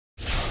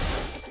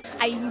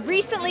I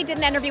recently did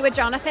an interview with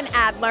Jonathan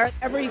Adler.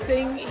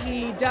 Everything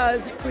he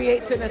does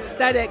creates an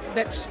aesthetic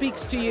that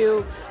speaks to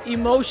you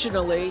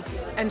emotionally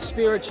and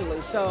spiritually.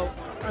 So,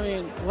 I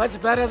mean, what's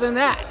better than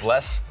that?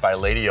 Blessed by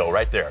Lady O,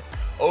 right there.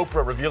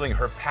 Oprah revealing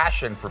her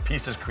passion for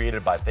pieces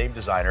created by famed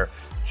designer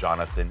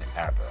Jonathan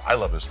Adler. I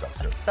love his stuff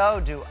too.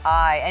 So do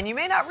I. And you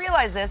may not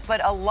realize this,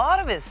 but a lot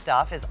of his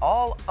stuff is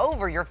all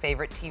over your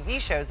favorite TV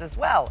shows as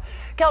well.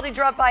 Keltie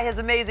dropped by his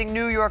amazing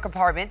New York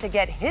apartment to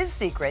get his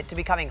secret to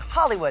becoming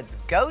Hollywood's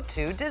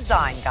go-to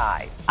design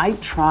guy. I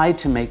try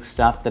to make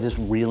stuff that is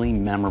really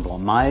memorable.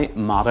 My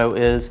motto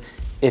is,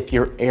 if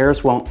your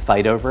heirs won't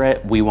fight over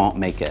it, we won't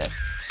make it.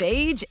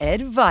 Sage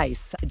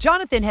advice.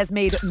 Jonathan has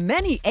made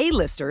many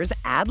A-listers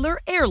Adler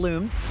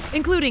heirlooms,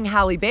 including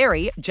Halle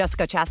Berry,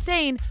 Jessica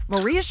Chastain,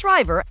 Maria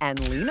Shriver,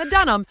 and Lena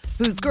Dunham,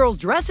 whose girls'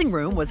 dressing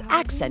room was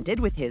accented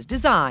with his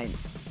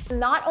designs.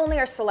 Not only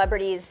are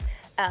celebrities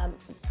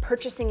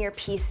purchasing your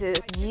pieces,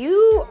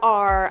 you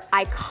are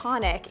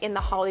iconic in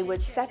the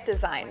Hollywood set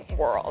design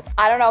world.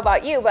 I don't know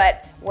about you,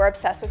 but we're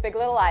obsessed with Big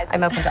Little Lies.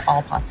 I'm open to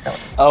all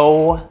possibilities.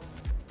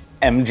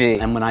 MG.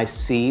 And when I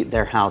see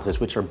their houses,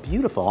 which are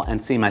beautiful, and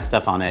see my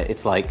stuff on it,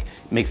 it's like,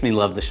 makes me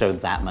love the show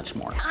that much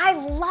more. I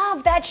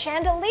love that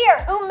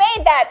chandelier. Who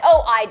made that?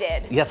 Oh, I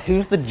did. Yes,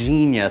 who's the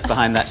genius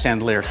behind that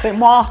chandelier? C'est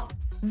moi.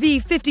 The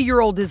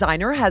 50-year-old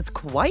designer has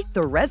quite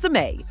the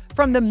resume,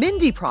 from the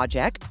Mindy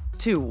project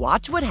to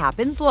Watch What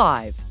Happens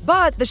Live.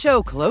 But the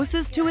show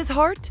closest to his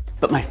heart?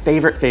 But my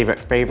favorite,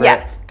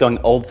 going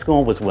old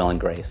school, was Will and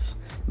Grace.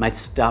 My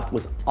stuff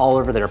was all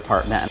over their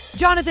apartment.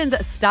 Jonathan's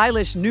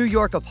stylish New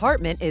York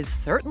apartment is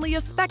certainly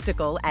a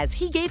spectacle as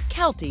he gave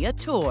Keltie a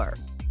tour.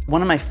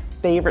 One of my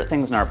favorite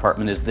things in our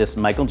apartment is this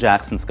Michael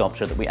Jackson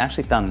sculpture that we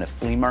actually found in a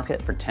flea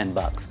market for 10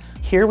 bucks.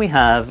 Here we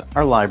have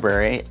our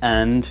library,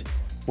 and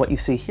what you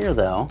see here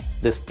though,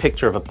 this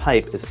picture of a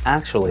pipe, is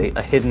actually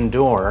a hidden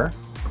door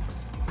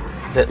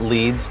that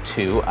leads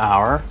to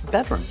our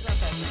bedroom.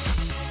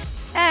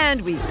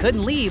 And we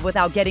couldn't leave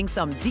without getting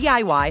some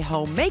DIY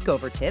home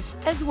makeover tips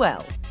as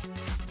well.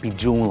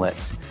 Bejewel it.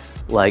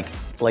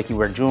 Like you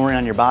wear jewelry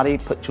on your body,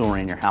 put jewelry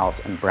in your house,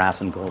 and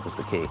brass and gold is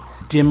the key.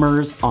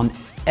 Dimmers on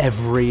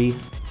every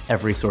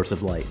source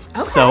of light.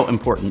 Okay. So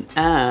important.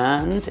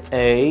 And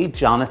a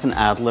Jonathan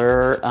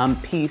Adler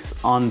piece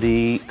on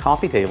the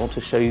coffee table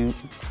to show you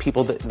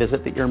people that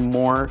visit that you're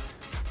more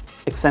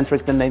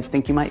eccentric than they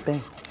think you might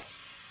be.